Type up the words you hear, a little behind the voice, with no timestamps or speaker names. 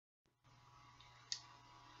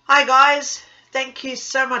Hi guys, thank you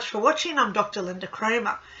so much for watching. I'm Dr. Lynda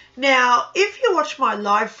Cramer. Now, if you watched my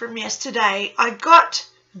live from yesterday, I got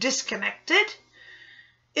disconnected.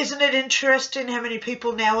 Isn't it interesting how many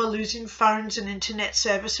people now are losing phones and internet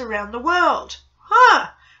service around the world?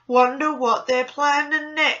 Wonder what they're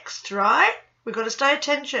planning next, right? We've got to stay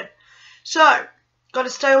attention. So, got to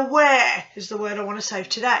stay aware is the word I want to say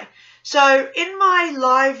today. So in my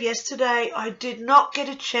live yesterday, I did not get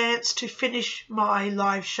a chance to finish my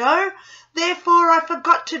live show. Therefore, I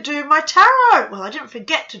forgot to do my tarot. Well, I didn't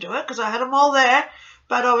forget to do it because I had them all there,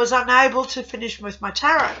 but I was unable to finish with my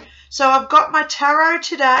tarot. So I've got my tarot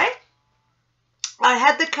today. I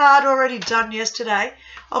had the card already done yesterday.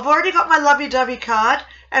 I've already got my lovey-dovey card,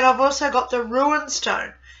 and I've also got the ruin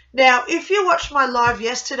stone. Now, if you watched my live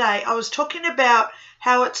yesterday, I was talking about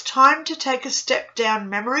how it's time to take a step down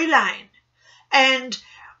memory lane. And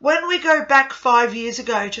when we go back 5 years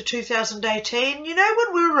ago to 2018, you know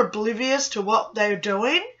when we were oblivious to what they were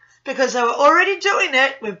doing? Because they were already doing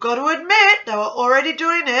it, we've got to admit, they were already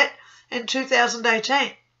doing it in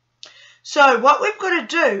 2018. So what we've got to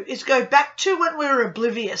do is go back to when we were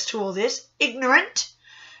oblivious to all this, ignorant,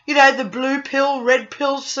 you know, the blue pill, red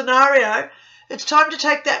pill scenario. It's time to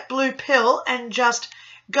take that blue pill and just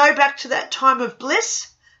go back to that time of bliss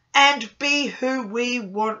and be who we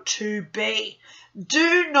want to be.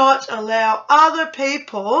 Do not allow other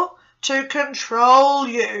people to control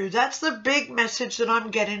you. That's the big message that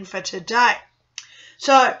I'm getting for today.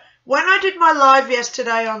 So when I did my live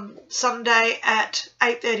yesterday on Sunday at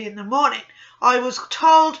 8:30 in the morning, I was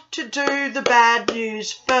told to do the bad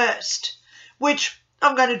news first, which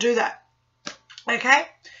I'm going to do that. Okay?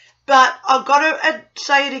 But I've got to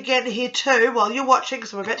say it again here too while you're watching,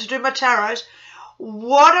 because I'm about to do my tarots.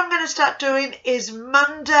 What I'm going to start doing is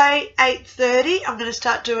Monday 8:30. I'm going to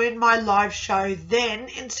start doing my live show then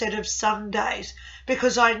instead of Sundays,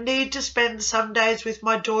 because I need to spend Sundays with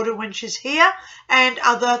my daughter when she's here and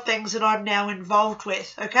other things that I'm now involved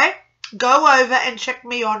with. Okay? Go over and check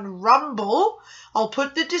me on Rumble. I'll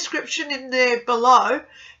put the description in there below.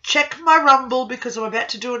 Check my Rumble because I'm about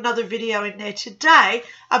to do another video in there today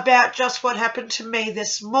about just what happened to me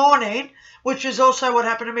this morning, which is also what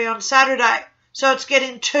happened to me on Saturday. So it's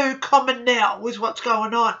getting too common now with what's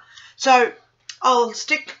going on. So I'll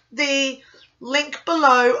stick the link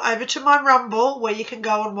below over to my Rumble where you can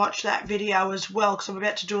go and watch that video as well, because I'm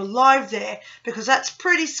about to do a live there because that's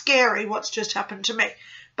pretty scary what's just happened to me.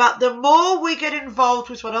 But the more we get involved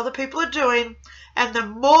with what other people are doing and the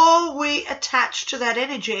more we attach to that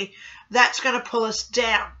energy, that's going to pull us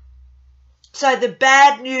down. So the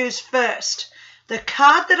bad news first. The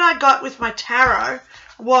card that I got with my tarot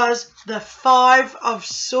was the 5 of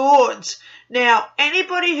Swords. Now,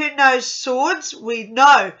 anybody who knows swords, we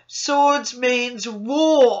know swords means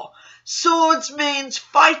war. Swords means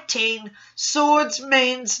fighting. Swords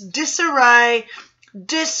means disarray,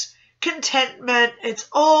 discontentment. It's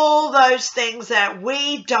all those things that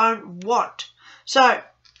we don't want. So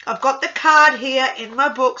I've got the card here in my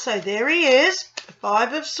book. So there he is, the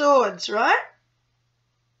 5 of Swords, right?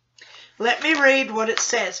 Let me read what it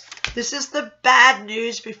says. This is the bad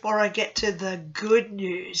news before I get to the good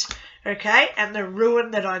news, okay, and the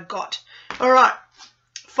ruin that I got. All right,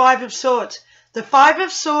 5 of Swords. The 5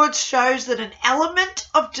 of Swords shows that an element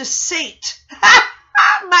of deceit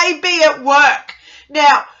may be at work.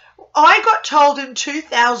 Now, I got told in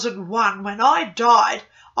 2001 when I died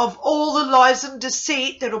of all the lies and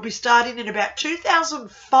deceit that will be starting in about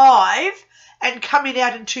 2005 and coming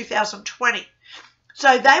out in 2020.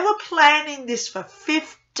 So they were planning this for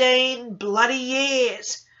 15 bloody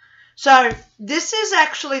years. So this is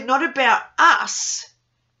actually not about us,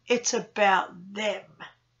 it's about them.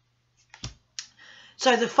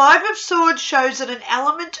 So the 5 of Swords shows that an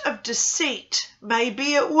element of deceit may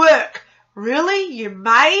be at work. Really? You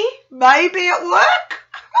may be at work?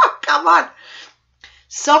 Oh, come on.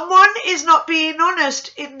 Someone is not being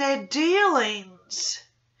honest in their dealings.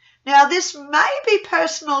 Now, this may be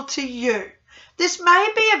personal to you. This may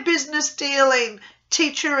be a business dealing,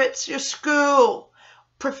 teacher at your school,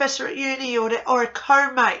 professor at uni, or a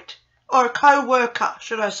co-mate, or a co-worker,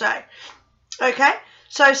 should I say. Okay?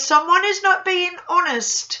 So someone is not being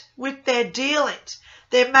honest with their dealings.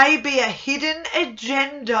 There may be a hidden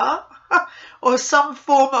agenda or some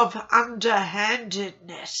form of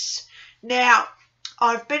underhandedness. Now,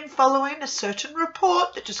 I've been following a certain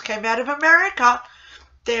report that just came out of America.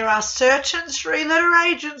 There are certain 3-letter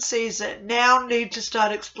agencies that now need to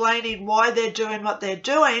start explaining why they're doing what they're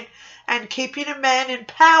doing and keeping a man in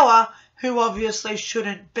power who obviously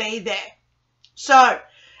shouldn't be there. So,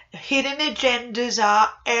 hidden agendas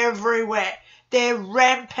are everywhere. They're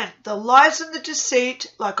rampant. The lies and the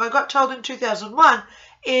deceit, like I got told in 2001,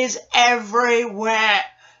 is everywhere.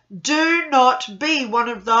 Do not be one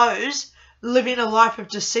of those living a life of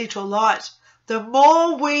deceit or lies. The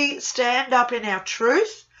more we stand up in our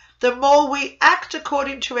truth, the more we act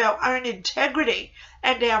according to our own integrity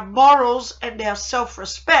and our morals and our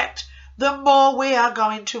self-respect, the more we are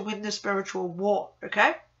going to win the spiritual war,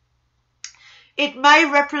 okay? It may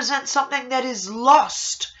represent something that is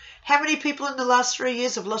lost. How many people in the last 3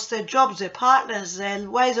 years have lost their jobs, their partners, their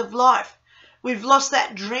ways of life? We've lost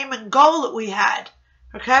that dream and goal that we had,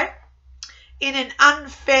 okay? In an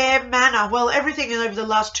unfair manner. Well, everything over the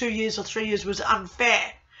last 2 years or 3 years was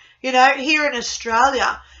unfair. You know, here in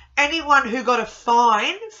Australia, anyone who got a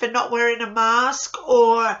fine for not wearing a mask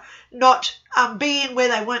or not being where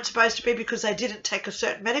they weren't supposed to be because they didn't take a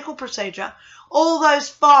certain medical procedure, all those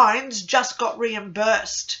fines just got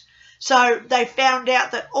reimbursed. So they found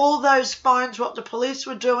out that all those fines, what the police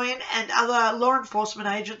were doing and other law enforcement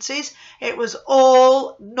agencies, it was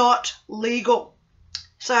all not legal.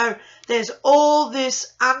 So there's all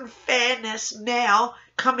this unfairness now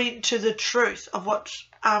coming to the truth of what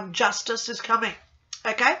justice is coming.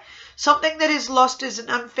 Okay? Something that is lost is an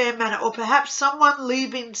unfair manner, or perhaps someone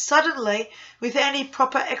leaving suddenly with any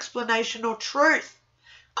proper explanation or truth.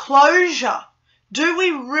 Closure. Do we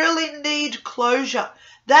really need closure?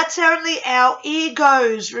 That's only our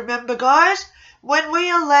egos, remember guys? When we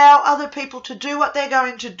allow other people to do what they're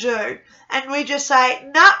going to do and we just say,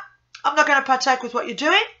 nah, I'm not going to partake with what you're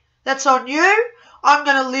doing. That's on you. I'm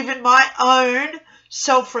going to live in my own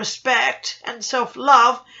self-respect and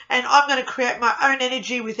self-love, and I'm going to create my own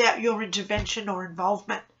energy without your intervention or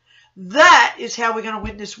involvement. That is how we're going to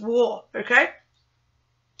win this war, okay?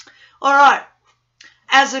 All right.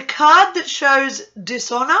 As a card that shows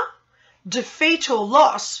dishonor, defeat or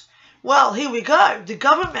loss, well, here we go. The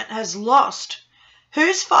government has lost.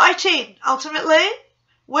 Who's fighting, ultimately?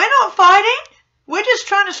 We're not fighting. We're just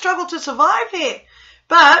trying to struggle to survive here.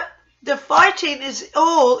 But the fighting is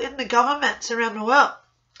all in the governments around the world.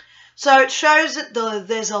 So it shows that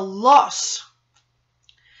there's a loss.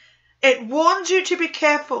 It warns you to be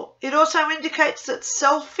careful. It also indicates that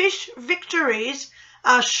selfish victories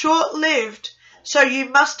are short-lived, so you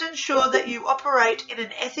must ensure that you operate in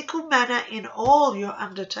an ethical manner in all your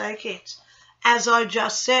undertakings. As I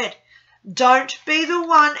just said, don't be the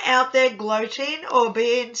one out there gloating or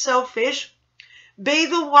being selfish. Be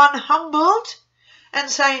the one humbled and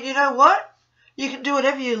saying, you know what, you can do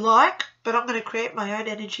whatever you like, but I'm going to create my own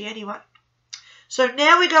energy anyway. So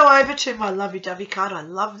now we go over to my lovey-dovey card. I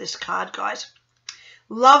love this card, guys.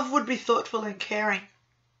 Love would be thoughtful and caring.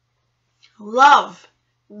 Love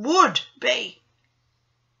would be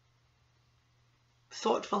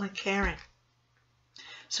thoughtful and caring.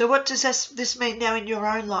 So what does this mean now in your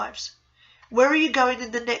own lives? Where are you going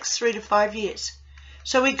in the next 3 to 5 years?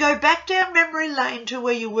 So we go back down memory lane to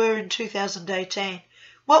where you were in 2018.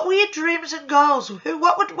 What were your dreams and goals?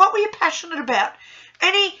 What were you passionate about?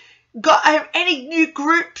 Any new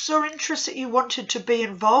groups or interests that you wanted to be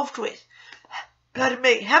involved with? Pardon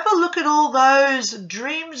me. Have a look at all those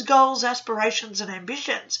dreams, goals, aspirations and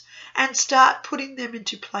ambitions and start putting them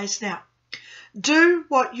into place now. Do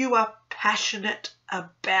what you are passionate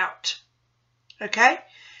about. Okay?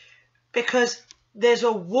 Because there's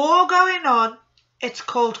a war going on. It's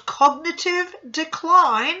called cognitive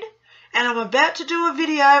decline, and I'm about to do a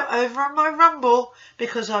video over on my Rumble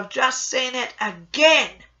because I've just seen it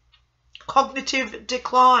again. Cognitive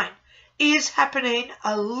decline is happening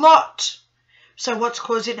a lot. So what's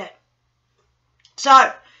causing it?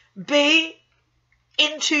 So be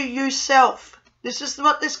into yourself. This is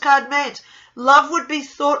what this card means. Love would be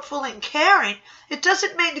thoughtful and caring. It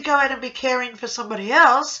doesn't mean to go out and be caring for somebody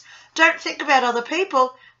else. Don't think about other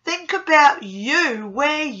people. Think about you,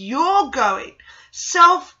 where you're going.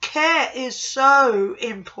 Self-care is so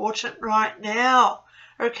important right now,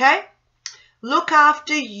 okay? Look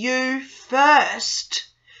after you first.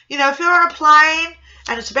 You know, if you're on a plane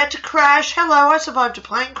and it's about to crash, hello, I survived a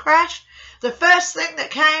plane crash. The first thing that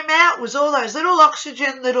came out was all those little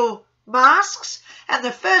oxygen little masks, and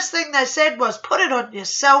the first thing they said was put it on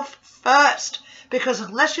yourself first, because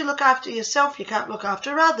unless you look after yourself, you can't look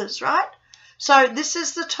after others, right? So this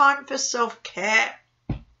is the time for self-care.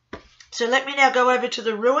 So let me now go over to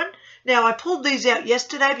the ruin. Now I pulled these out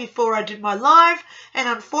yesterday before I did my live, and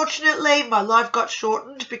unfortunately my live got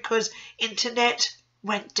shortened because internet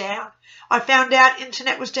went down. I found out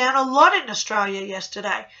internet was down a lot in Australia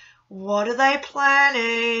yesterday. What are they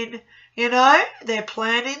planning? You know, they're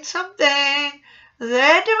planning something.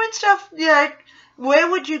 They're doing stuff, you know.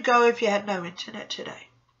 Where would you go if you had no internet today?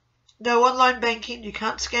 No online banking. You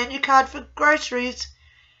can't scan your card for groceries.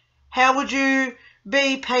 How would you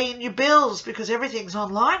be paying your bills? Because everything's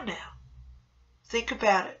online now. Think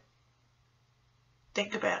about it.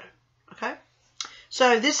 Think about it. Okay?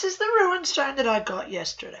 So this is the ruined stone that I got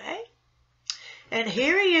yesterday. And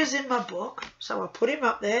here he is in my book. So I put him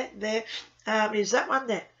up there. There is that one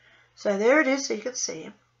there. So there it is, so you can see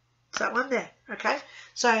him. It's that one there. Okay?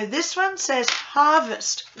 So this one says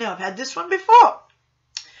harvest. Now, I've had this one before.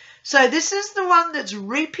 So this is the one that's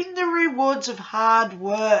reaping the rewards of hard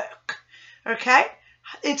work. Okay?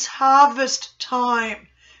 It's harvest time.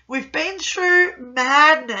 We've been through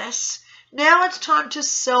madness. Now it's time to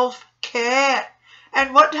self-care.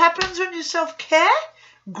 And what happens when you self-care?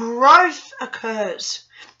 Growth occurs.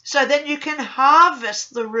 So then you can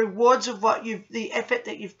harvest the rewards of the effort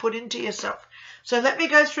that you've put into yourself. So let me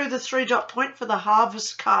go through the 3-dot point for the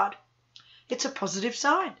harvest card. It's a positive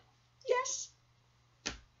sign. Yes.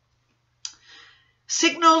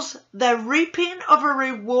 Signals the reaping of a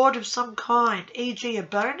reward of some kind, e.g. a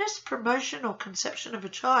bonus, promotion or conception of a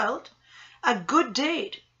child, a good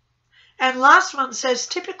deed. And last one says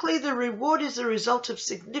typically the reward is the result of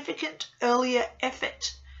significant earlier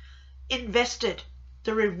effort invested.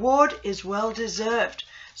 The reward is well deserved.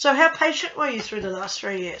 So how patient were you through the last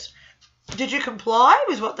 3 years? Did you comply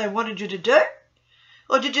with what they wanted you to do?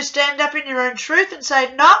 Or did you stand up in your own truth and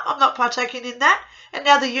say, no, I'm not partaking in that, and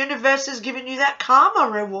now the universe has given you that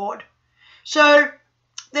karma reward? So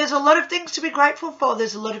there's a lot of things to be grateful for.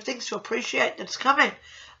 There's a lot of things to appreciate that's coming.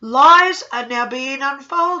 Lies are now being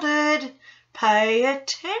unfolded. Pay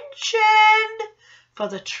attention, for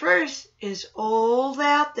the truth is all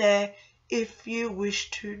out there if you wish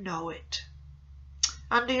to know it.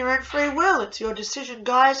 Under your own free will, it's your decision,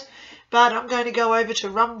 guys. But I'm going to go over to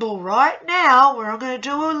Rumble right now, where I'm going to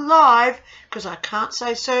do a live, because I can't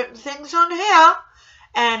say certain things on here.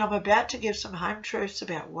 And I'm about to give some home truths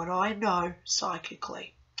about what I know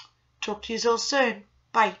psychically. Talk to you all soon.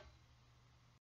 Bye.